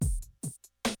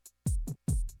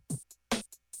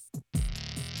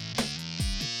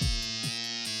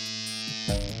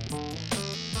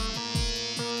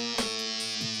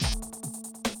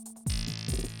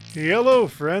Hello,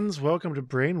 friends. Welcome to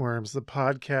Brainworms, the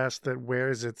podcast that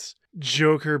wears its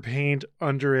Joker paint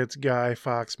under its Guy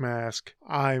Fawkes mask.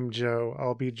 I'm Joe.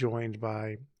 I'll be joined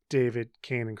by David,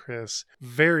 Kane, and Chris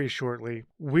very shortly.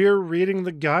 We're reading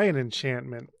The Gaian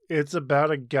Enchantment. It's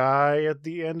about a guy at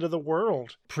the end of the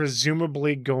world,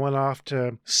 presumably going off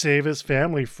to save his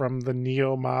family from the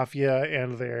Neo Mafia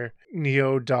and their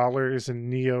Neo dollars and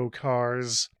Neo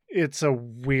cars. It's a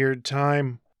weird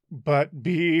time. But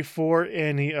before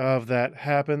any of that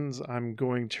happens, I'm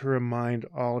going to remind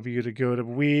all of you to go to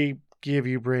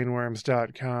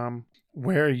WeGiveYouBrainworms.com,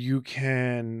 where you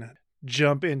can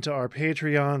jump into our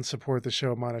Patreon, support the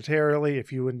show monetarily.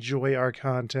 If you enjoy our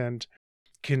content,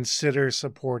 consider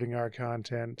supporting our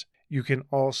content. You can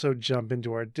also jump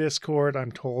into our Discord.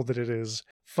 I'm told that it is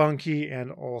funky and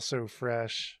also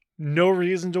fresh. No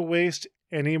reason to waste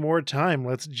any more time.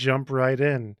 Let's jump right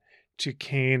in to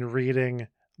Kane reading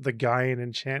The Gaian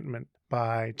Enchantment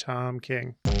by Tom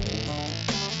King.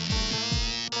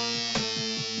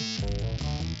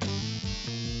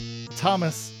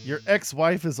 Thomas, your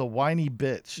ex-wife is a whiny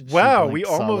bitch. Wow, we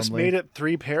almost made it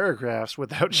 3 paragraphs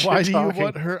without shit Why do talking. you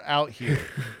want her out here?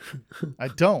 I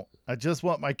don't. I just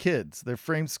want my kids. Their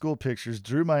framed school pictures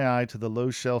drew my eye to the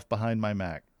low shelf behind my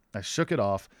Mac. I shook it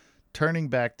off, turning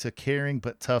back to caring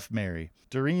but tough Mary.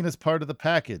 Doreen is part of the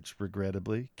package,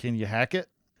 regrettably. Can you hack it?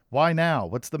 Why now?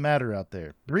 What's the matter out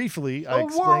there? Briefly, I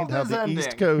explained how the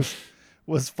East Coast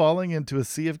was falling into a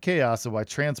sea of chaos and why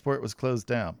transport was closed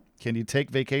down. Can you take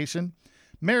vacation?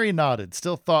 Mary nodded,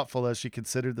 still thoughtful as she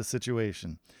considered the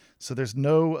situation. So there's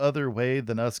no other way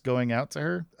than us going out to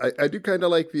her? I do kind of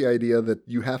like the idea that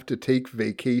you have to take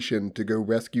vacation to go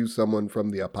rescue someone from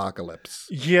the apocalypse.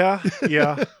 Yeah.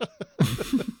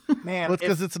 Man, Well, it's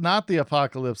because it's not the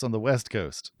apocalypse on the West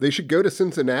Coast. They should go to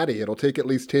Cincinnati. It'll take at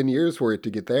least 10 years for it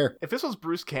to get there. if this was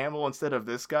Bruce Campbell instead of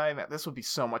this guy, man, this would be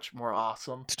so much more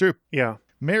awesome. It's true. Yeah.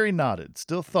 Mary nodded,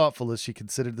 still thoughtful as she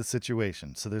considered the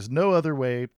situation. So there's no other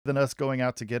way than us going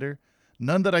out to get her.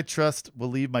 None that I trust will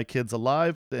leave my kids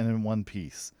alive and in one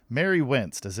piece. Mary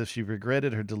winced as if she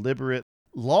regretted her deliberate,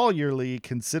 lawyerly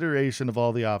consideration of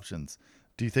all the options.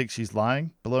 Do you think she's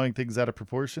lying? Blowing things out of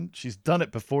proportion? She's done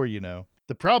it before, you know.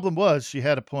 The problem was she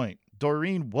had a point.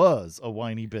 Doreen was a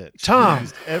whiny bitch. Tom! She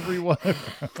used every one of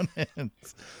her own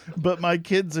hands. But my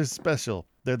kids are special.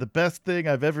 They're the best thing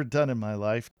I've ever done in my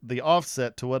life. The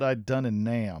offset to what I'd done in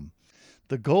Nam.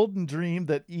 The golden dream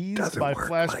that eased Doesn't my work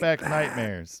flashback like that.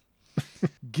 nightmares.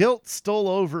 Guilt stole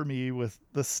over me with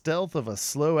the stealth of a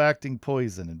slow-acting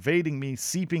poison, invading me,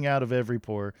 seeping out of every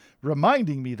pore,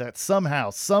 reminding me that somehow,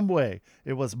 some way,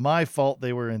 it was my fault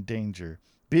they were in danger.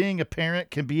 Being a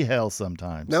parent can be hell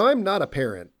sometimes. Now, I'm not a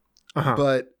parent, Uh-huh.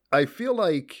 but I feel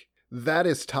like that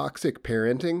is toxic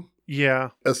parenting. Yeah.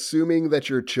 Assuming that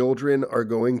your children are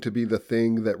going to be the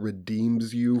thing that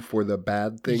redeems you for the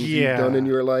bad things Yeah. you've done in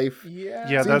your life. Yeah.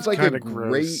 Yeah, Seems that's like kind a of great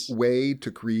gross. way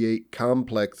to create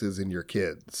complexes in your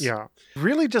kids. Yeah.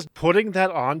 Really just putting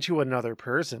that onto another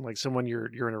person, like someone you're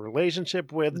in a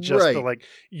relationship with, just the Right. like,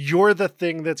 you're the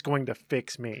thing that's going to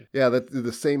fix me. Yeah, that's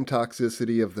the same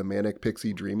toxicity of the manic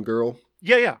pixie dream girl.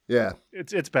 Yeah. Yeah.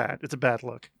 It's bad. It's a bad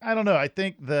look. I don't know. I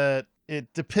think that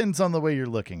it depends on the way you're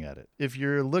looking at it. If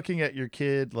you're looking at your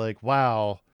kid like,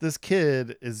 wow, this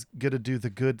kid is going to do the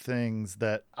good things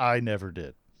that I never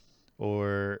did.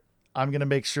 Or I'm going to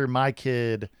make sure my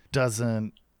kid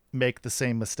doesn't make the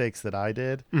same mistakes that I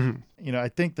did. Mhm. You know, I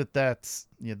think that that's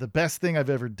the best thing I've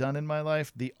ever done in my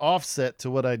life. The offset to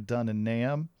what I'd done in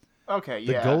Nam. Okay,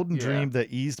 The yeah. golden yeah. dream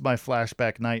that eased my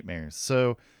flashback nightmares.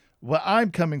 So what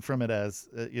I'm coming from it as,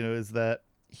 is that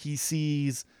he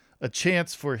sees a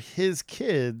chance for his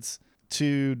kids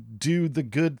to do the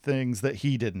good things that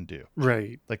he didn't do,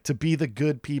 Right. like to be the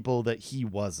good people that he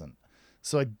wasn't.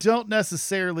 So I don't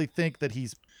necessarily think that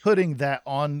he's putting that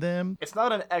on them. It's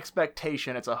not an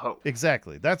expectation, it's a hope.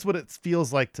 Exactly. That's what it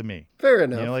feels like to me. Fair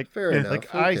enough. You know, Fair enough.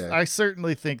 Like Okay. I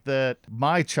certainly think that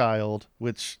my child,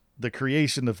 which the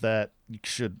creation of that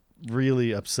should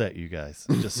really upset you guys.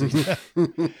 Just so you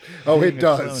know. Oh, Being it a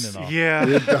does. clone and all. Yeah.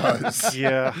 It does.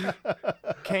 Yeah.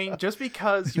 Kane, just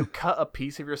because you cut a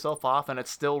piece of yourself off and it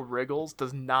still wriggles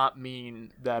does not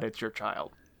mean that it's your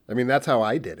child. I mean, that's how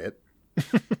I did it.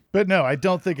 But no, I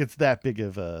don't think it's that big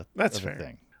of a, That's of a fair.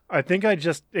 thing. I think I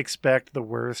just expect the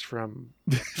worst from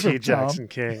T. Jackson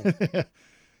King.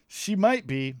 She might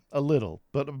be a little,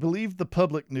 but I believe the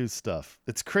public news stuff.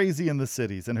 It's crazy in the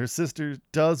cities, and her sister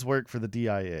does work for the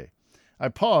DIA. I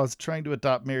paused, trying to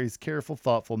adopt Mary's careful,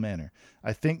 thoughtful manner.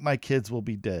 I think my kids will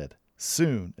be dead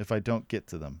soon if I don't get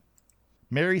to them.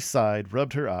 Mary sighed,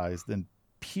 rubbed her eyes, then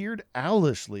peered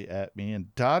owlishly at me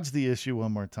and dodged the issue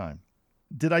one more time.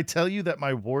 Did I tell you that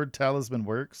my ward talisman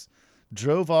works?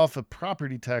 Drove off a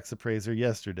property tax appraiser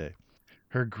yesterday.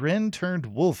 Her grin turned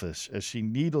wolfish as she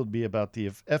needled me about the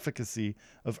efficacy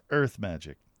of earth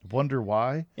magic. Wonder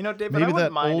why? You know, David, I Maybe wouldn't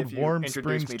that mind old if you Warm introduced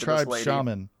Springs me to tribe this lady.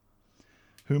 shaman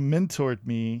who mentored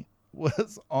me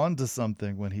was onto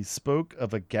something when he spoke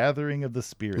of a gathering of the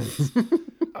spirits.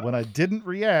 When I didn't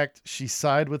react, she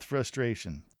sighed with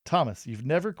frustration. Thomas, you've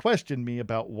never questioned me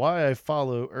about why I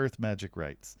follow earth magic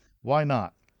rites. Why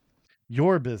not?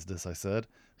 Your business, I said,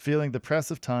 feeling the press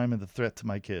of time and the threat to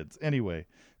my kids. Anyway,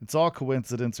 it's all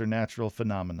coincidence or natural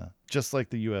phenomena, just like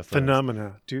the UFOs.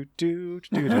 Phenomena. Do, do,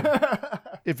 do, do.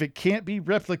 If it can't be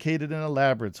replicated in a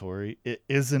laboratory, it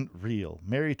isn't real.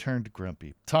 Mary turned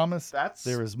grumpy. Thomas, That's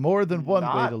there is more than one way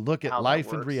not to look how at that life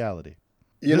and works. reality.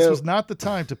 You This know, was not the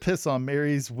time to piss on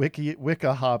Mary's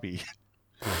Wicca hobby.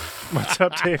 What's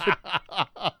up, David?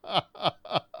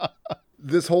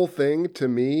 this whole thing to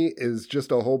me is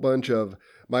just a whole bunch of,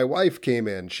 my wife came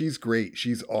in. She's great.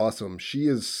 She's awesome. She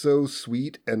is so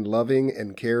sweet and loving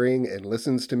and caring and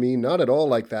listens to me. Not at all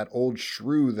like that old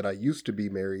shrew that I used to be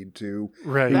married to.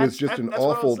 Right. He was just an that's what I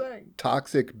was awful, saying.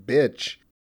 toxic bitch.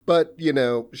 But, you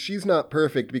know, she's not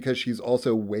perfect because she's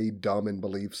also way dumb and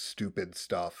believes stupid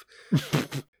stuff.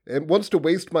 And wants to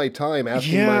waste my time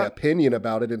asking my Yeah. opinion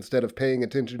about it instead of paying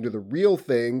attention to the real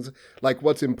things, like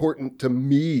what's important to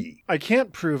me. I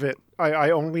can't prove it.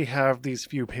 I only have these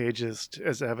few pages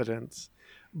as evidence.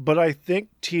 But I think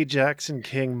T. Jackson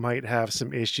King might have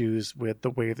some issues with the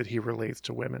way that he relates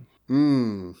to women.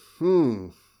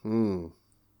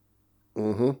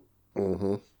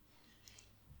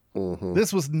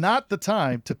 This was not the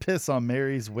time to piss on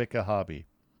Mary's Wicca hobby.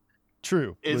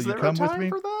 True. Is Will there you come a time with me?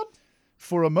 for that?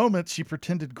 For a moment, she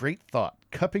pretended great thought,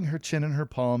 cupping her chin in her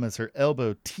palm as her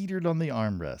elbow teetered on the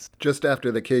armrest. Just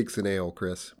after the cakes and ale,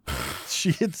 Chris.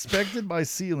 She inspected my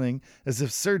ceiling as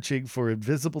if searching for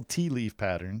invisible tea leaf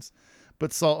patterns,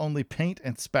 but saw only paint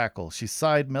and spackle. She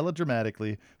sighed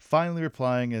melodramatically, finally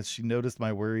replying as she noticed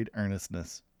my worried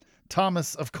earnestness.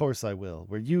 Thomas, of course I will.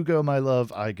 Where you go, my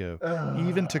love, I go.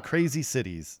 Even to crazy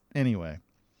cities. Anyway.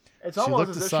 It's She almost looked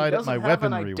as if she aside at doesn't my have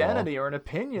an weaponry wall. identity or an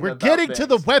opinion. We're about getting to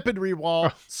the things. weaponry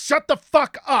wall. Shut the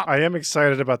fuck up. I am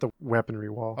excited about the weaponry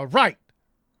wall. All right.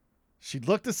 She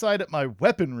looked aside at my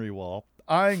weaponry wall,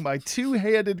 eyeing my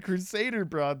two-handed Crusader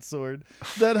broadsword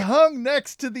that hung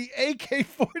next to the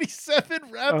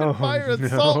AK-47 rapid-fire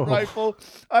assault no. rifle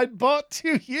I'd bought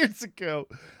 2 years ago.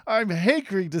 I'm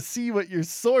hankering to see what your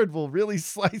sword will really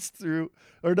slice through.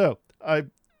 Or no, I'm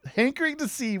hankering to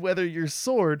see whether your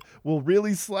sword will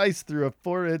really slice through a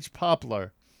 4-inch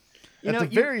poplar. At the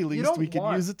very least, we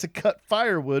can use it to cut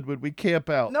firewood when we camp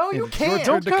out. No, you And it's your can't.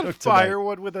 turn Don't to cut cook tonight.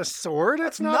 firewood with a sword.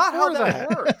 That's It's not how for that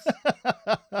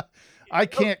works. I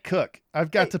can't cook.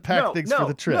 I've got Hey, to pack no, things no, for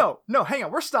the trip. No, hang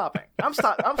on. We're stopping. I'm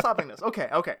stopping this. Okay.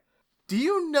 Do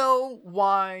you know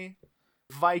why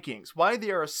Vikings, why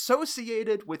they are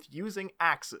associated with using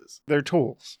axes? They're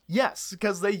tools. Yes,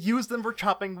 because they use them for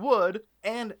chopping wood,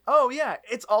 and oh yeah,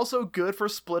 it's also good for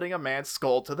splitting a man's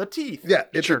skull to the teeth. Yeah,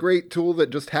 it's Sure. a great tool that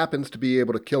just happens to be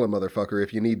able to kill a motherfucker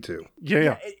if you need to.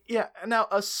 Yeah. Yeah. Now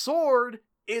a sword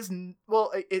is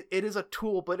it is a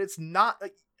tool, but it's not.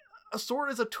 A sword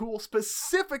is a tool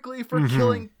specifically for Mhm.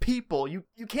 killing people. You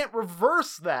can't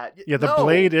reverse that. Yeah, the No.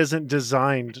 blade isn't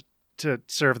designed to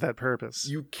serve that purpose.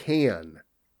 You can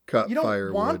cut You don't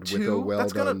firewood want with a to. well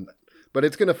That's gonna- done. But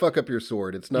it's going to fuck up your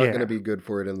sword. It's not Yeah. going to be good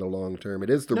for it in the long term. It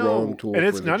is the No. wrong tool And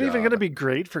it's for the not even job. going to be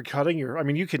great for cutting your... I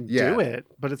mean, you can Yeah. do it,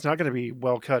 but it's not going to be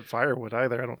well-cut firewood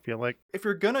either, I don't feel like. If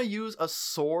you're gonna use a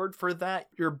sword for that,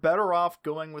 you're better off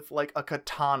going with like a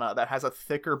katana that has a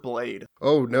thicker blade.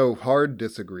 Oh, no. Hard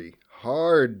disagree.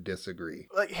 Hard disagree.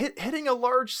 Like hitting a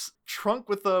large trunk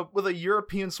with a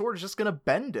European sword is just gonna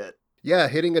bend it. Yeah,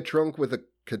 hitting a trunk with a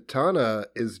katana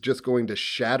is just going to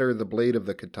shatter the blade of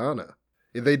the katana.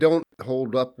 They don't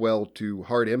hold up well to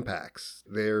hard impacts.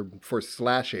 They're for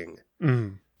slashing.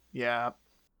 Mm. Yeah.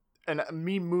 And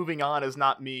me moving on is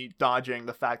not me dodging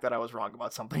the fact that I was wrong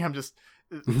about something. I'm just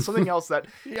something else that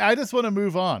Yeah, I just want to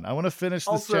move on. I want to finish this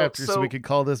Also, chapter so so- we can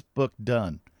call this book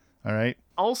done. All right?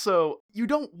 also you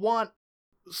don't want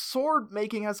sword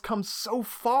making has come so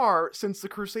far since the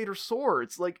Crusader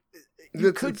swords. Like you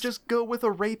It's- could it's- just go with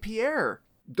a rapier.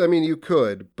 I mean, you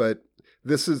could, but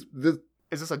this. Is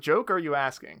this a joke or are you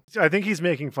asking? I think he's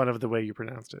making fun of the way you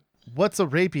pronounced it. What's a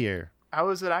rapier? How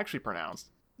is it actually pronounced?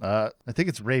 I think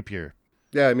it's rapier.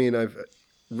 Yeah, I mean, I've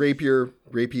rapier.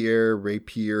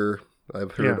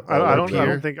 I've heard. Yeah, all I of don't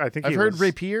them. think... I think I've he heard was...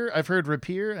 rapier, I've heard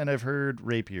rapier, and I've heard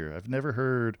rapier. I've never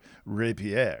heard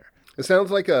rapier. It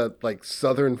sounds like a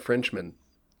Southern Frenchman.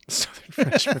 Southern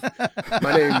Frenchman.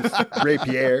 My name's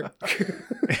Rapier.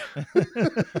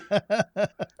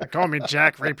 Call me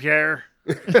Jack Rapier.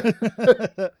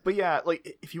 But yeah,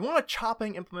 like if you want a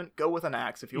chopping implement, go with an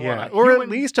axe. If you Yeah, want a or at human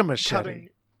least a machete. cutting,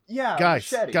 yeah,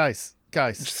 guys, machete. guys.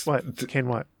 What? Ken,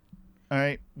 what? All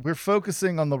right, we're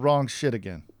focusing on the wrong shit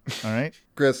again. All right.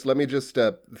 Chris, let me just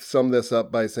sum this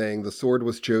up by saying the sword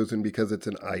was chosen because it's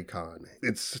an icon.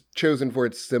 It's chosen for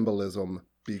its symbolism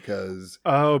because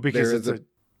Oh, because there it's is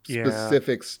a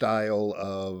specific style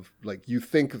of, like, you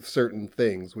think of certain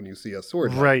things when you see a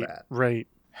sword right, like that. right.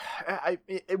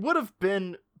 It would have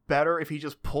been better if he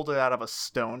just pulled it out of a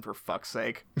stone, for fuck's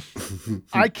sake.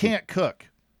 I can't cook.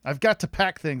 I've got to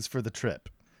pack things for the trip.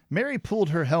 Mary pulled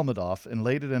her helmet off and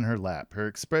laid it in her lap, her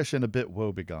expression a bit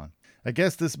woebegone. I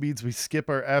guess this means we skip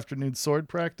our afternoon sword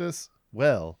practice?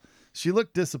 Well, she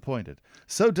looked disappointed.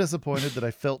 So disappointed that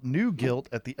I felt new guilt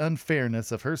at the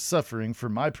unfairness of her suffering for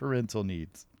my parental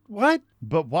needs. What?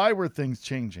 But why were things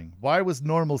changing? Why was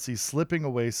normalcy slipping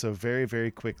away so very, very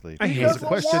quickly? I It hate was a it.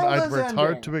 question The world I'd is worked hard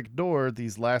ending. to ignore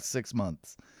these last 6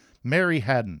 months. Mary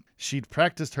hadn't. She'd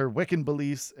practiced her Wiccan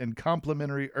beliefs and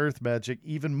complementary earth magic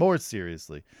even more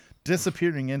seriously,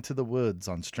 disappearing into the woods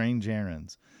on strange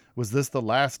errands. Was this the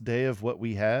last day of what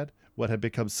we had? What had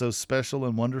become so special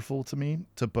and wonderful to me,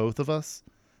 to both of us?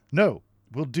 No,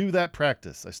 we'll do that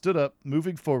practice. I stood up,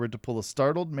 moving forward to pull a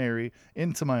startled Mary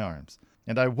into my arms.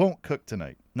 And I won't cook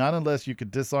tonight, not unless you could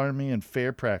disarm me in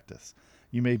fair practice.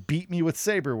 You may beat me with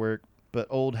saber work, but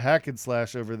old Hack and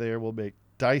Slash over there will make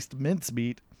diced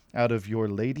mincemeat out of your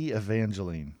Lady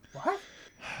Evangeline. What?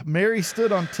 Mary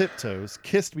stood on tiptoes,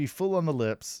 kissed me full on the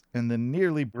lips, and then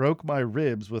nearly broke my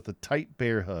ribs with a tight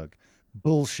bear hug.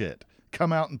 Bullshit.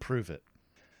 Come out and prove it.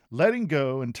 Letting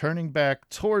go and turning back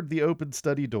toward the open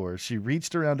study door, she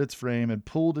reached around its frame and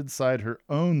pulled inside her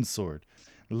own sword.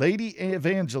 Lady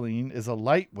Evangeline is a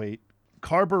lightweight,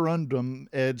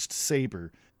 carborundum-edged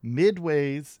saber,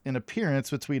 midways in appearance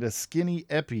between a skinny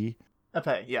épée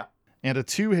Epee, yeah. and a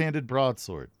two-handed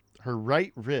broadsword. Her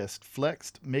right wrist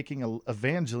flexed, making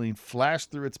Evangeline flash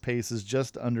through its paces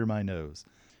just under my nose.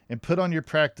 And put on your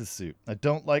practice suit. I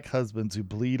don't like husbands who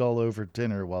bleed all over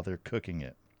dinner while they're cooking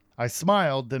it. I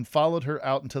smiled, then followed her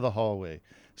out into the hallway.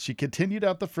 She continued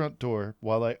out the front door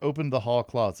while I opened the hall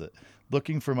closet,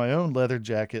 looking for my own leather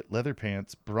jacket, leather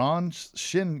pants, bronze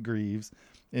shin greaves,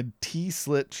 and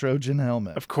T-slit Trojan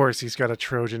helmet. Of course, he's got a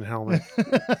Trojan helmet.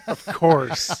 Of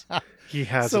course, he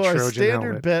has So a our Trojan standard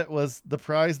helmet. bet was the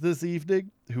prize this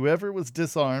evening. Whoever was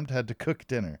disarmed had to cook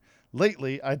dinner.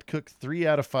 Lately, I'd cooked 3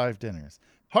 out of 5 dinners.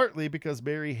 Partly because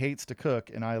Mary hates to cook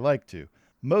and I like to.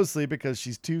 Mostly because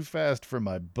she's too fast for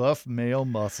my buff male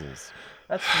muscles.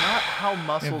 That's not how And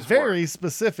muscles very work.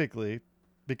 specifically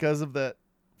because of that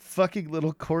fucking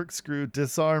little corkscrew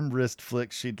disarm wrist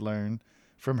flick she'd learned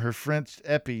from her French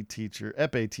épée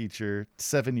teacher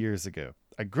 7 years ago.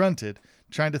 I grunted,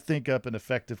 trying to think up an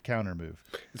effective counter move.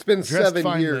 It's been Dressed 7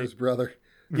 finely. years, brother.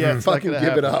 Yeah, it's not Fucking gonna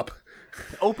give it happen. up.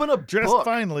 Open a Dressed book.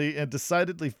 finely in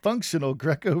decidedly functional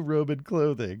Greco-Roman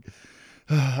clothing,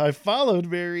 I followed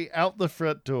Mary out the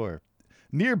front door.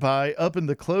 Nearby, up in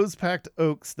the close-packed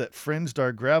oaks that fringed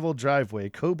our gravel driveway,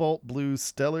 cobalt blue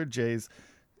stellar jays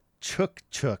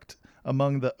chooked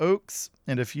among the oaks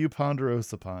and a few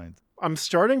ponderosa pines. I'm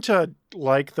starting to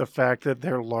like the fact that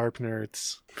they're LARP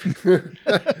nerds.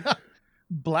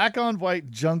 Black on white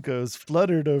juncos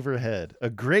fluttered overhead. A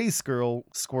gray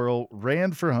squirrel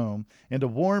ran for home, and a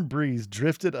warm breeze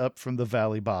drifted up from the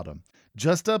valley bottom.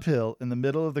 Just uphill, in the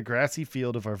middle of the grassy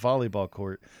field of our volleyball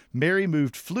court, Mary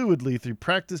moved fluidly through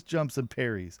practice jumps and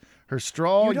parries, her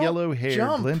straw You don't yellow hair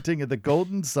jump. glinting in the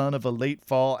golden sun of a late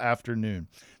fall afternoon.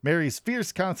 Mary's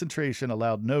fierce concentration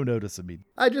allowed no notice of me.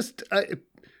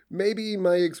 Maybe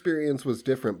my experience was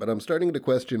different, but I'm starting to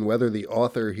question whether the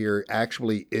author here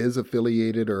actually is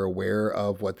affiliated or aware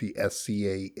of what the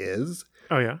SCA is,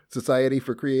 Oh, yeah. Society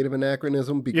for Creative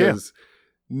Anachronism, because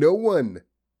no one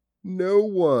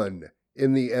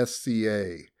in the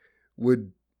SCA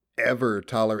would ever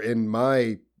tolerate, in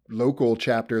my local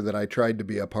chapter that I tried to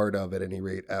be a part of at any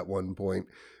rate at one point,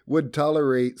 would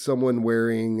tolerate someone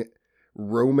wearing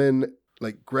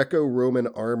Greco-Roman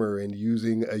armor and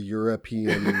using a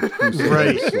European crusader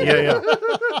Right. sword. Yeah.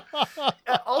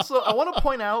 Also, I want to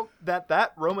point out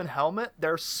that Roman helmet,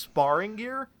 their sparring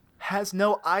gear, has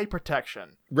no eye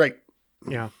protection. Right.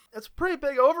 Yeah. It's a pretty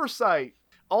big oversight.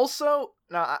 Also,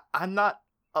 now I'm not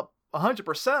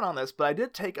 100% on this, but I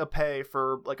did take Epee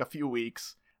for like a few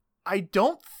weeks. I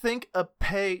don't think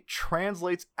Epee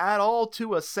translates at all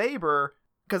to a saber,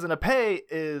 because an Epee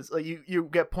is you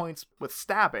get points with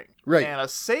stabbing. Right. And a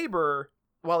saber,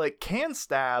 while it can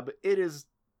stab, it is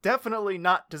definitely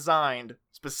not designed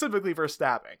specifically for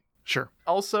stabbing. Sure.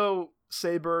 Also,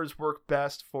 sabers work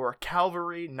best for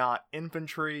cavalry, not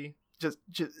infantry. Just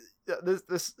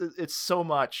this it's so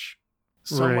much,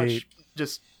 Right.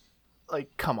 just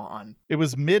like, come on. It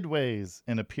was midways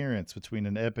in appearance between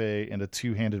an epee and a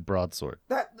two-handed broadsword.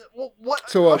 What?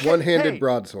 So a Okay, one-handed hey.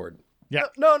 broadsword. Yeah.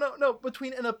 No.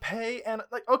 Between an epee and,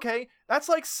 like, okay, that's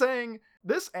like saying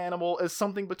this animal is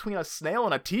something between a snail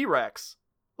and a T-Rex.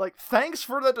 Like, thanks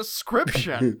for the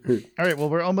description. All right, well,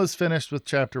 we're almost finished with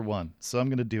chapter 1, so I'm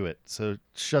going to do it. So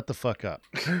shut the fuck up.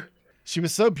 She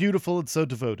was so beautiful and so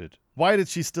devoted. Why did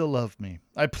she still love me?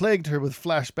 I plagued her with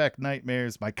flashback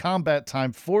nightmares, my combat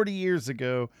time 40 years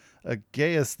ago, a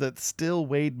Gaius that still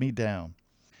weighed me down.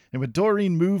 And when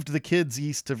Doreen moved the kids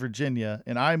east to Virginia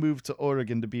and I moved to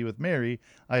Oregon to be with Mary,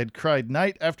 I had cried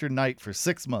night after night for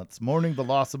 6 months, mourning the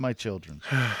loss of my children.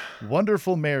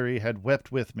 Wonderful Mary had wept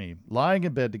with me. Lying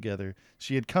in bed together,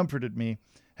 she had comforted me,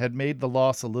 had made the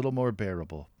loss a little more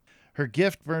bearable. Her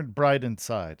gift burned bright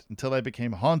inside until I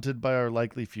became haunted by our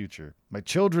likely future. My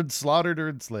children slaughtered or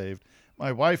enslaved,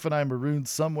 my wife and I marooned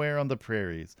somewhere on the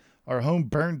prairies, our home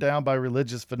burned down by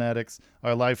religious fanatics,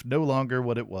 our life no longer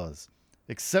what it was.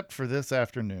 Except for this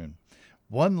afternoon.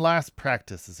 One last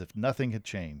practice as if nothing had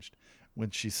changed. When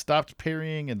she stopped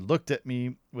parrying and looked at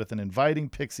me with an inviting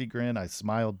pixie grin, I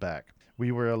smiled back.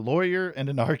 We were a lawyer and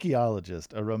an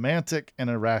archaeologist, a romantic and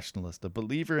a rationalist, a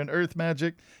believer in earth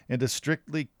magic and a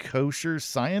strictly kosher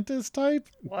scientist type.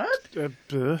 What?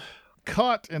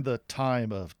 Caught in the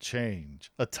time of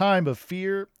change, a time of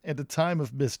fear and a time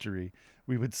of mystery,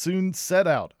 we would soon set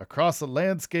out across a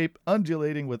landscape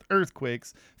undulating with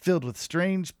earthquakes, filled with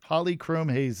strange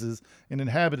polychrome hazes, and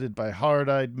inhabited by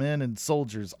hard-eyed men and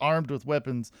soldiers armed with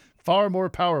weapons far more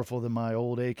powerful than my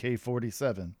old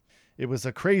AK-47. It was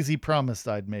a crazy promise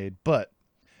I'd made, but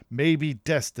maybe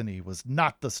destiny was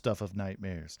not the stuff of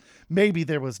nightmares. Maybe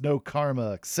there was no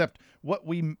karma except what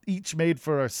we each made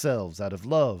for ourselves out of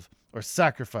love or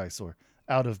sacrifice or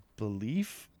out of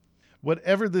belief.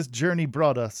 Whatever this journey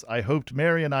brought us, I hoped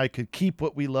Mary and I could keep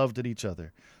what we loved in each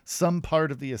other. Some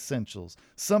part of the essentials,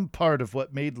 some part of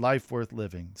what made life worth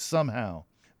living, somehow.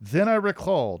 Then I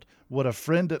recalled what a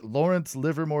friend at Lawrence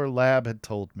Livermore Lab had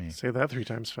told me. Say that 3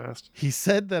 times fast. He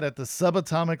said that at the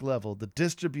subatomic level, the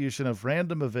distribution of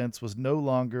random events was no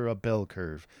longer a bell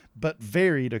curve, but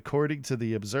varied according to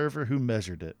the observer who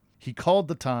measured it. He called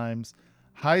the times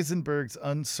Heisenberg's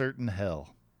uncertain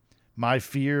hell. My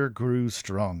fear grew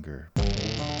stronger.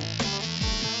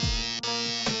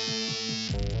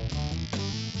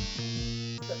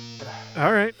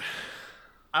 All right.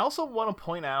 I also want to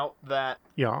point out that,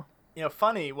 Yeah.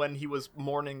 funny, when he was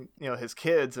mourning, his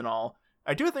kids and all,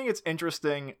 I do think it's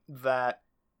interesting that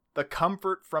the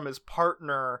comfort from his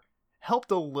partner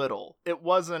helped a little. It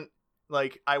wasn't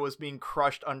like I was being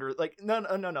crushed under, like,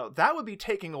 no. That would be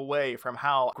taking away from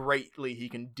how greatly he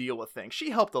can deal with things. She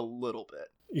helped a little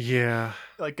bit. Yeah.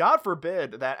 Like, God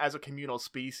forbid that as a communal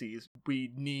species,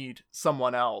 we need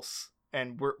someone else,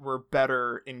 and we're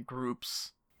better in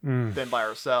groups than by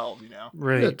ourselves,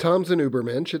 Right. Yeah, Tom's an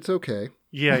Ubermensch. It's okay.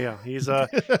 Yeah. He's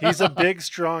a big,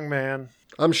 strong man.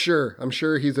 I'm sure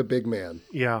he's a big man.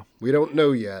 Yeah. We don't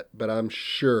know yet, but I'm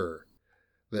sure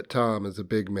that Tom is a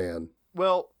big man.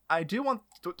 Well, I do want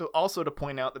to also to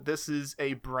point out that this is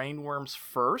a Brainworms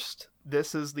first.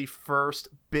 This is the first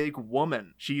big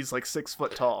woman. She's like 6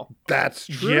 foot tall. That's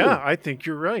true. Yeah, I think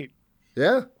you're right.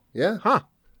 Yeah. Huh.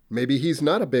 Maybe he's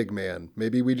not a big man.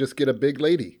 Maybe we just get a big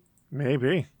lady.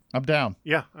 Maybe. I'm down.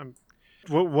 Yeah.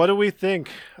 What do we think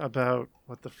about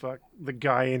the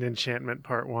guy in Enchantment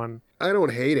Part 1? I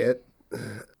don't hate it.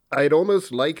 I'd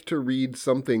almost like to read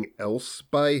something else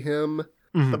by him.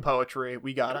 The poetry,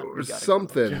 we got it. Or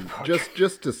something.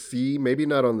 Just to see, maybe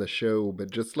not on the show, but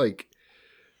just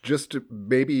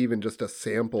maybe even just a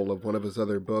sample of one of his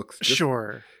other books.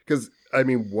 Sure. Because,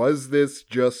 was this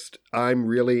just, I'm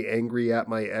really angry at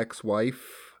my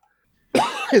ex-wife?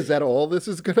 Is that all this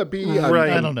is going to be?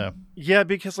 Right. I don't know. Yeah,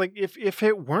 because if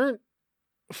it weren't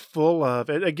full of,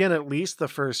 again, at least the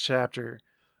first chapter,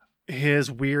 his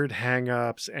weird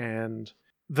hang-ups and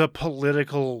the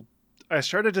political, I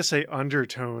started to say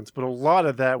undertones, but a lot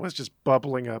of that was just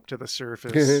bubbling up to the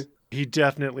surface. He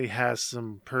definitely has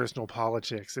some personal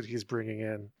politics that he's bringing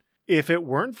in. If it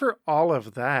weren't for all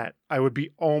of that, I would be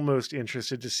almost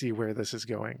interested to see where this is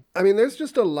going. There's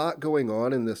just a lot going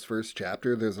on in this first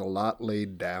chapter. There's a lot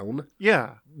laid down.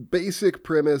 Yeah. Basic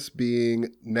premise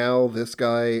being now this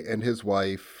guy and his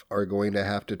wife are going to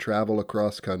have to travel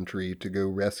across country to go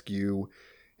rescue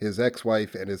his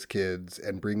ex-wife and his kids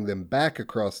and bring them back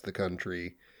across the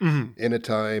country in a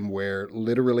time where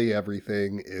literally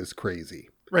everything is crazy.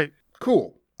 Right.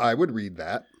 Cool. I would read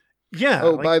that. Yeah.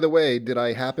 Oh, by the way, did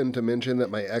I happen to mention that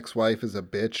my ex-wife is a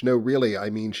bitch? No, really, I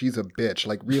mean, she's a bitch.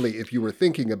 Like, really, if you were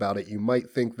thinking about it, you might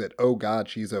think that, oh, God,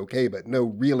 she's okay. But no,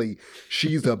 really,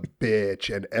 she's a bitch,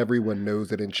 and everyone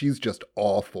knows it, and she's just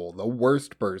awful, the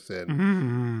worst person.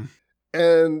 Mm-hmm.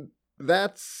 And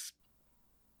that's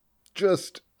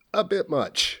just a bit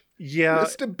much. Yeah.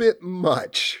 Just a bit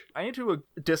much. I need to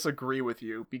disagree with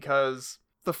you because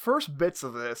the first bits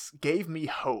of this gave me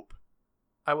hope.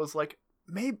 I was like,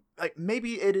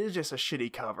 maybe it is just a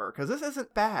shitty cover because this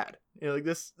isn't bad. You know, like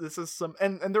this is some,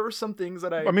 and there were some things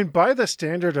that I mean, by the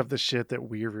standard of the shit that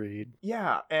we read,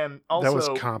 yeah, and also that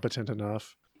was competent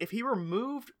enough. If he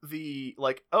removed the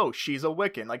like, oh, she's a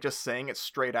Wiccan, like just saying it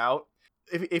straight out.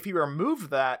 If he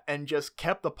removed that and just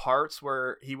kept the parts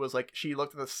where he was like, she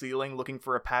looked at the ceiling looking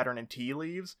for a pattern in tea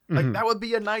leaves, like that would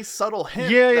be a nice subtle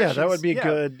hint. Yeah, that would be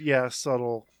good. Yeah,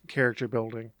 subtle character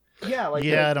building. Yeah, like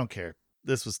I don't care.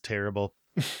 This was terrible.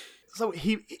 So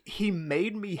he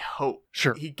made me hope.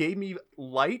 Sure. He gave me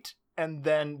light, and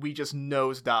then we just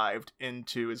nosedived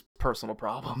into his personal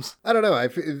problems. I don't know.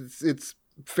 It's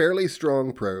fairly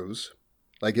strong prose.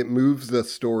 Like, it moves the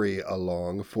story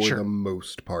along for the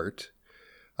most part.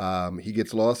 He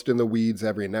gets lost in the weeds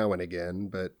every now and again,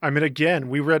 but... I mean, again,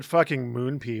 we read fucking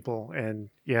Moon People, and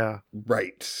yeah.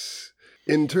 Right.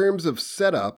 In terms of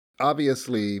setup,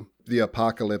 obviously, the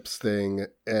apocalypse thing,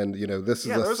 and, you know, this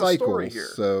is a cycle,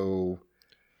 so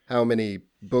how many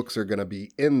books are going to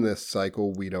be in this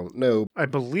cycle, we don't know. I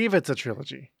believe it's a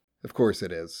trilogy. Of course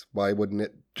it is. Why wouldn't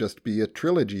it just be a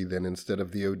trilogy then instead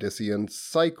of the Odyssean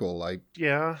cycle?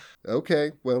 Yeah.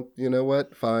 Okay, well, you know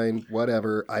what? Fine,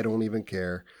 whatever. I don't even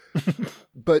care.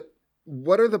 But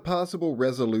what are the possible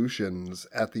resolutions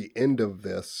at the end of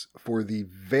this for the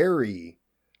very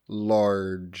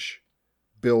large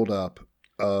buildup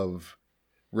of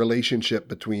relationship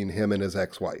between him and his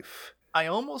ex-wife? I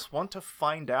almost want to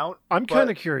find out. I'm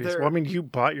kind of curious. Well, I mean, you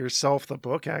bought yourself the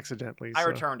book accidentally. I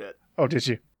returned it. Oh, did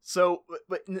you? So,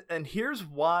 and here's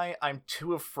why I'm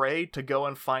too afraid to go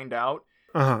and find out.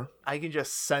 Uh-huh. I can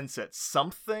just sense it.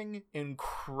 Something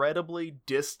incredibly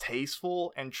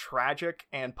distasteful and tragic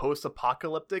and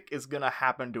post-apocalyptic is going to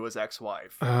happen to his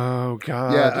ex-wife. Oh,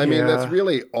 God. Yeah, I mean, that's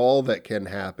really all that can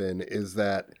happen is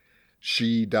that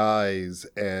she dies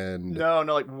and... No,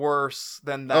 like worse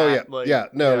than that. Oh, yeah.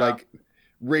 Like, like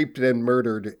raped and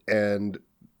murdered and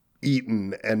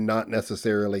eaten and not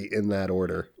necessarily in that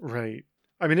order. Right.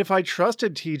 I mean, if I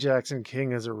trusted T. Jackson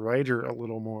King as a writer a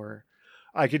little more,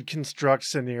 I could construct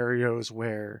scenarios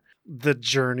where the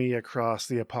journey across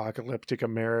the apocalyptic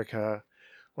America,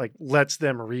 like, lets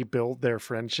them rebuild their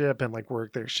friendship and, like,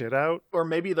 work their shit out. Or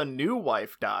maybe the new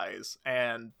wife dies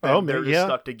and then they're just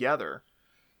stuck together.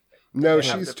 No,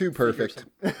 she's too perfect.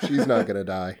 She's not going to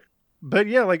die. But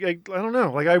yeah, like, I don't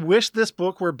know. Like, I wish this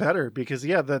book were better because,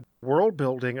 yeah, the world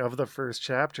building of the first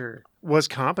chapter was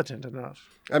competent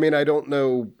enough. I mean, I don't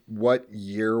know what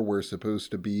year we're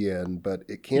supposed to be in, but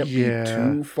it can't be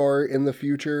too far in the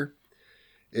future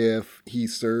if he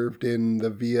served in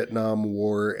the Vietnam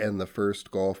War and the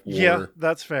first Gulf War. Yeah,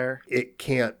 that's fair. It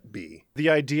can't be. The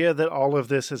idea that all of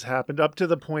this has happened up to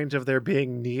the point of there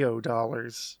being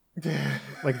neo-dollars.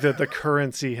 Like the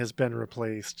currency has been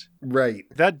replaced. Right.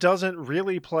 That doesn't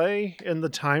really play in the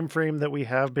time frame that we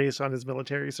have based on his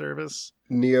military service.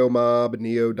 Neo mob,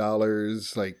 neo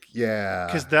dollars, like, yeah.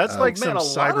 Because that's like some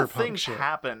cyberpunk shit. A lot of things shit.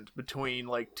 happened between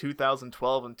like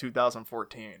 2012 and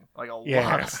 2014. Like a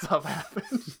lot of stuff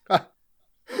happened.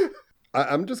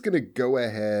 I'm just going to go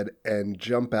ahead and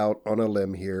jump out on a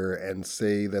limb here and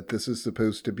say that this is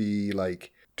supposed to be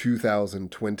like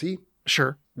 2020.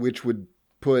 Sure. Which would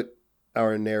put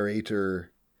our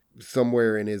narrator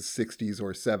somewhere in his 60s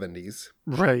or 70s.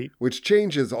 Right. Which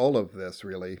changes all of this,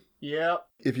 really. Yeah.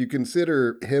 If you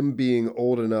consider him being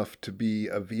old enough to be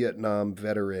a Vietnam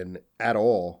veteran at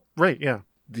all. Right, yeah.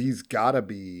 He's gotta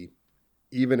be,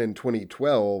 even in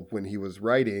 2012, when he was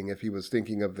writing, if he was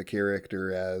thinking of the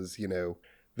character as, you know,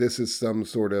 this is some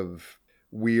sort of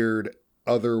weird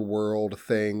otherworld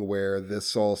thing where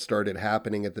this all started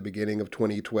happening at the beginning of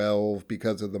 2012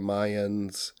 because of the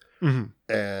Mayans.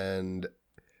 Mm-hmm. And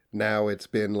now it's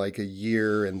been like a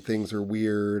year and things are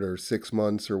weird, or 6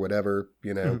 months or whatever,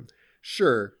 you know. Mm-hmm.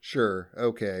 Sure.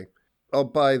 Okay. I'll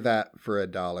buy that for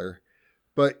 $1.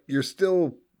 But you're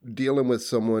still dealing with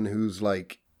someone who's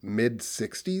like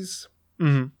mid-60s.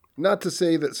 Mm-hmm. Not to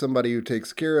say that somebody who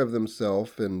takes care of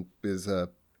themselves and is a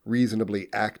reasonably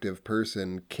active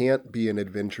person can't be an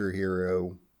adventure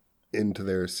hero into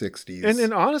their 60s.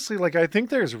 And honestly, like, I think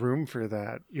there's room for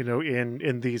that, you know,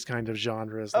 in these kind of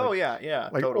genres. Like, Oh yeah,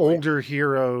 like totally. older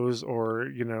heroes, or,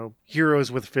 you know,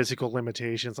 heroes with physical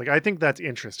limitations. Like, I think that's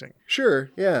interesting.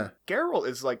 Sure, yeah. Geralt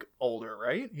is like older,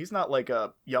 right? He's not like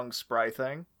a young spry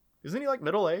thing. Isn't he like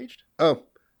middle aged? Oh,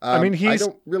 I mean, I he's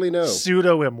don't really know.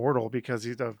 Pseudo immortal because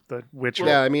he's of the Witcher.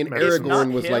 Yeah, I mean, medicine. not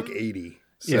Aragorn was him. like 80.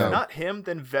 So. Yeah. If not him,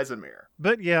 then Vesemir.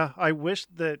 But yeah, I wish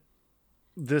that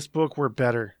this book were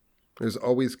better. There's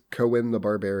always Cohen the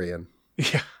Barbarian.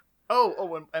 Yeah.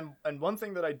 And one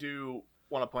thing that I do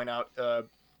want to point out,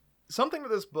 something that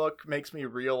this book makes me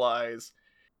realize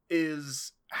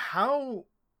is how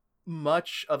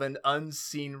much of an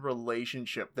unseen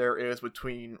relationship there is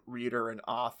between reader and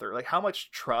author. Like, how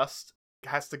much trust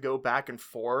has to go back and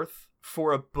forth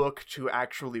for a book to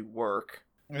actually work.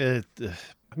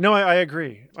 No, I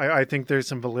agree. I think there's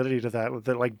some validity to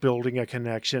that like building a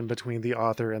connection between the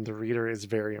author and the reader is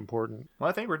very important. Well,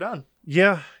 I think we're done.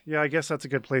 Yeah, I guess that's a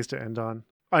good place to end on.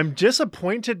 I'm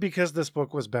disappointed because this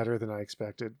book was better than I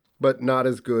expected. But not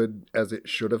as good as it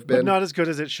should have But been. not as good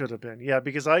as it should have been. Yeah,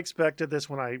 because I expected this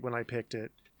when I picked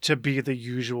it to be the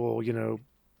usual, you know,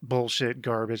 bullshit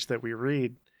garbage that we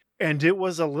read. And it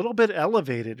was a little bit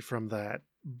elevated from that,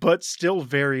 but still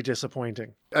very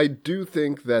disappointing. I do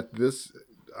think that this,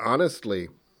 honestly,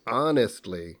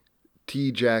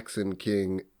 T. Jackson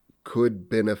King could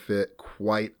benefit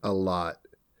quite a lot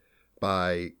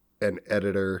by an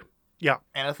editor. Yeah.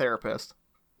 And a therapist.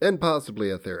 And possibly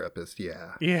a therapist,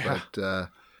 yeah. Yeah. But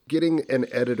getting an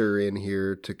editor in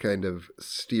here to kind of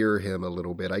steer him a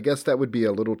little bit, I guess that would be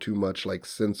a little too much like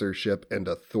censorship and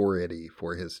authority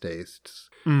for his tastes.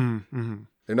 Mm-hmm.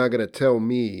 They're not going to tell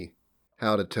me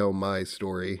how to tell my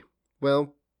story.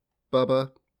 Well,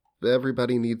 Bubba,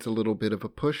 everybody needs a little bit of a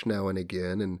push now and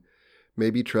again, and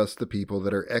maybe trust the people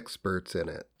that are experts in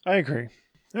it. I agree.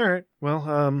 All right.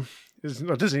 Well,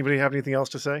 does anybody have anything else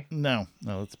to say? No,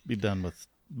 let's be done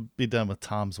with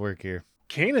Tom's work here.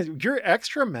 Kane, you're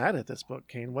extra mad at this book,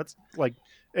 Kane. What's like,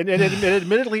 and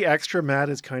admittedly, extra mad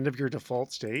is kind of your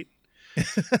default state.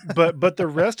 but the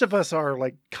rest of us are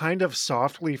like kind of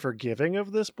softly forgiving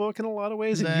of this book in a lot of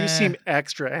ways, and you seem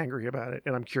extra angry about it,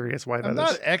 and I'm curious why that I'm is.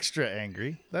 not extra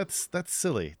angry. That's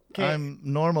silly. I'm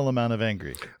normal amount of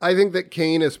angry. I think that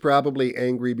Kane is probably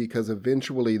angry because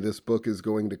eventually this book is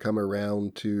going to come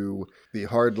around to the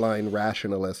hardline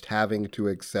rationalist having to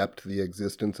accept the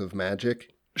existence of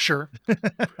magic. Sure.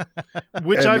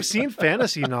 Which I've seen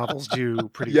fantasy novels do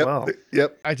pretty well.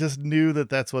 Yep. I just knew that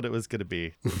that's what it was going to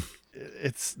be.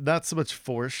 It's not so much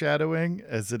foreshadowing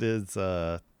as it is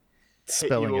spelling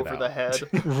Hit you it over out. the head.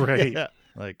 Right. Yeah.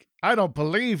 Like, I don't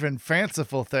believe in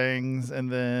fanciful things,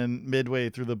 and then midway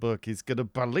through the book, he's going to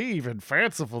believe in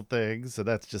fanciful things, so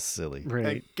that's just silly.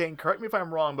 Right. Again, correct me if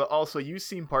I'm wrong, but also you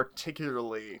seem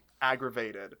particularly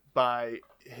aggravated by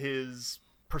his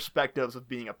perspectives of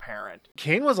being a parent.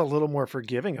 Kane was a little more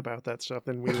forgiving about that stuff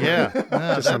than we were. Yeah,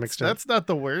 to some extent. That's not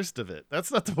the worst of it.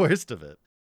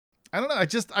 I don't know.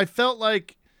 I felt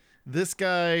like this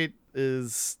guy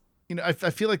is, I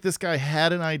feel like this guy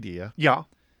had an idea. Yeah.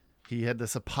 He had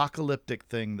this apocalyptic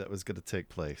thing that was going to take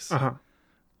place. Uh-huh.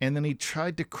 And then he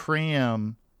tried to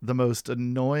cram the most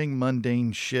annoying,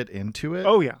 mundane shit into it.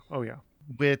 Oh, yeah.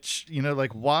 Which,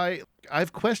 like, why? I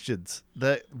have questions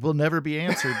that will never be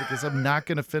answered because I'm not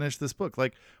going to finish this book.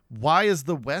 Like, why is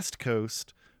the West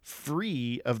Coast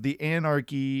free of the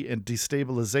anarchy and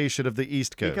destabilization of the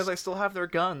East Coast? Because they still have their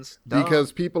guns. Duh.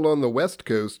 Because people on the West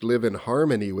Coast live in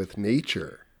harmony with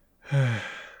nature.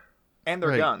 And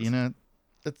their guns.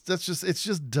 It's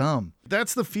just dumb.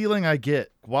 That's the feeling I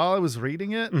get. While I was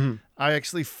reading it, I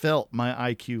actually felt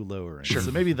my IQ lowering. Sure.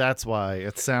 So maybe that's why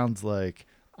it sounds like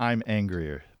I'm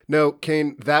angrier. No,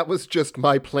 Kane, that was just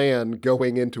my plan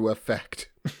going into effect.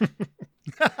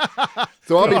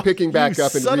 So I'll be picking back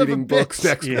up and son of a reading books bitch.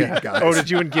 next week, guys. Oh, did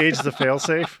you engage the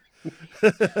failsafe?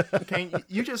 Okay,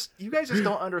 you guys just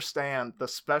don't understand the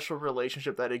special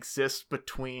relationship that exists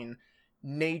between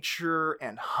nature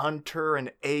and hunter and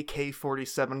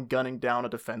AK-47 gunning down a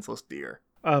defenseless deer.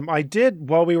 I did,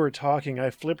 while we were talking,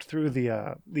 I flipped through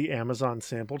the Amazon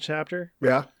sample chapter.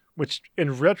 Yeah. Which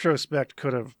in retrospect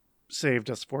could have saved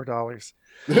us $4.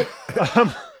 But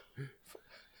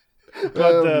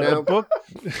the book,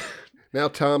 Now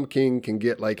Tom King can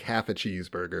get like half a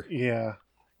cheeseburger. yeah,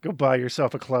 go buy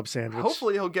yourself a club sandwich.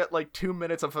 Hopefully he'll get like 2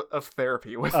 minutes of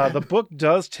therapy with The book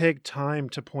does take time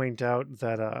to point out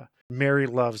that Mary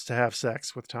loves to have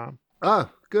sex with Tom.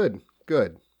 Ah, good. Well,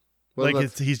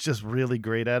 Like he's just really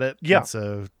great at it. Yeah. And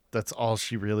so that's all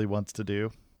she really wants to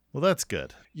do. Well, that's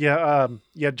good. Yeah,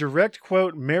 direct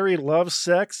quote, Mary loves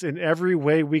sex in every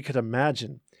way we could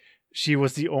imagine. She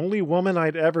was the only woman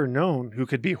I'd ever known who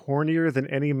could be hornier than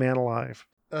any man alive.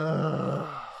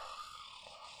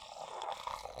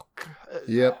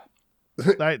 Yep.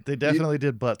 They definitely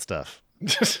did butt stuff.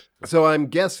 So I'm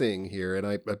guessing here,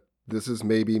 and this is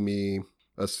maybe me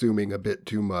assuming a bit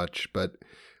too much, but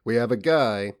we have a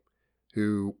guy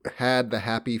who had the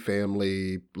happy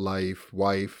family life,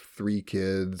 wife, 3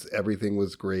 kids, everything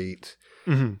was great.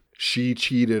 Mhm. She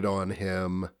cheated on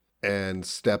him and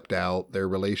stepped out. Their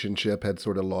relationship had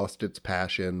sort of lost its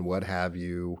passion, what have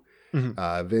you. Mhm.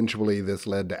 Eventually, this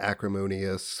led to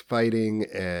acrimonious fighting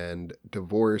and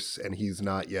divorce, and he's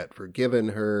not yet forgiven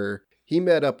her. He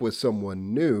met up with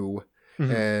someone new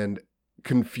Mhm. and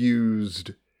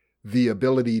confused the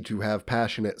ability to have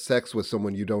passionate sex with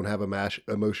someone you don't have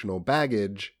emotional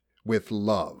baggage with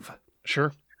love.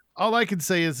 Sure. All I can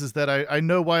say is that I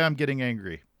know why I'm getting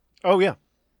angry. Oh, yeah.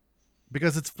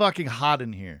 Because it's fucking hot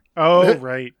in here. Oh,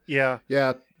 right. Yeah.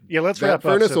 Yeah, Yeah, let's that wrap up.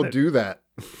 furnace will do that.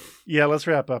 Yeah, let's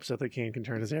wrap up so that Kane can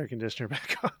turn his air conditioner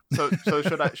back on. So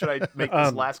should I make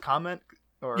this last comment?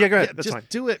 Or Yeah, go ahead. Yeah, That's just fine.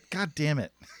 do it. God damn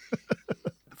it.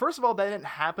 First of all, that didn't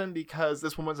happen because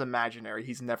this woman's imaginary.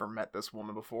 He's never met this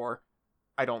woman before,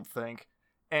 I don't think.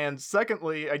 And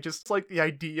secondly, I just like the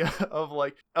idea of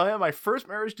like, oh yeah, my first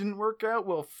marriage didn't work out.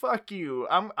 Well, fuck you.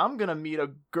 I'm gonna meet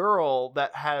a girl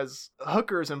that has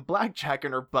hookers and blackjack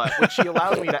in her butt, which she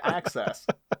allows me to access.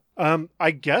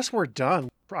 I guess we're done.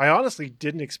 I honestly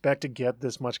didn't expect to get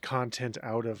this much content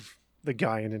out of the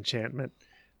guy in Enchantment.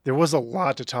 There was a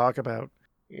lot to talk about.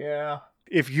 Yeah.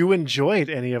 If you enjoyed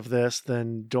any of this,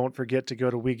 then don't forget to go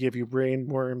to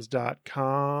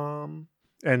WeGiveYouBrainworms.com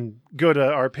and go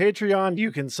to our Patreon.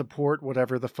 You can support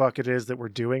whatever the fuck it is that we're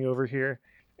doing over here.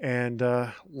 And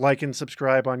like and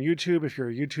subscribe on YouTube. If you're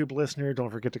a YouTube listener, don't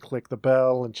forget to click the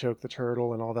bell and choke the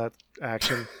turtle and all that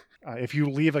action. If you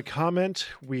leave a comment,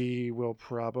 we will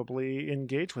probably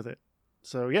engage with it.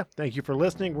 So yeah, thank you for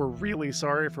listening. We're really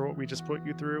sorry for what we just put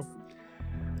you through.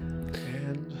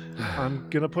 And I'm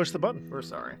going to push the button. We're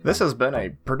sorry. This has been a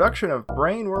production of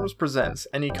Brainworms Presents.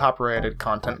 Any copyrighted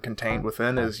content contained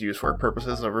within is used for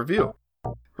purposes of review.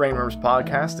 Brainworms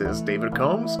Podcast is David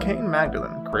Combs, Kane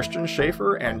Magdalene, Christian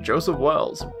Schaefer, and Joseph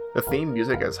Wells. The theme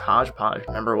music is Hodgepodge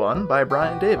No. 1 by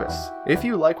Brian Davis. If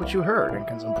you like what you heard and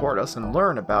can support us and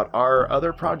learn about our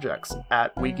other projects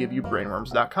at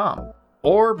WeGiveYouBrainworms.com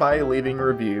or by leaving a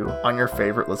review on your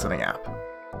favorite listening app.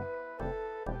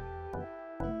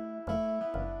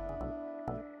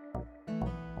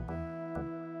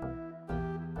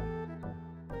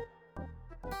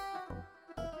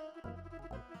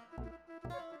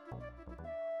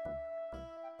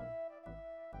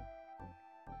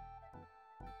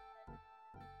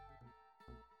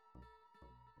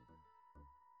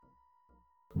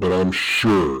 But I'm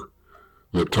sure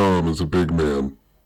that Tom is a big man.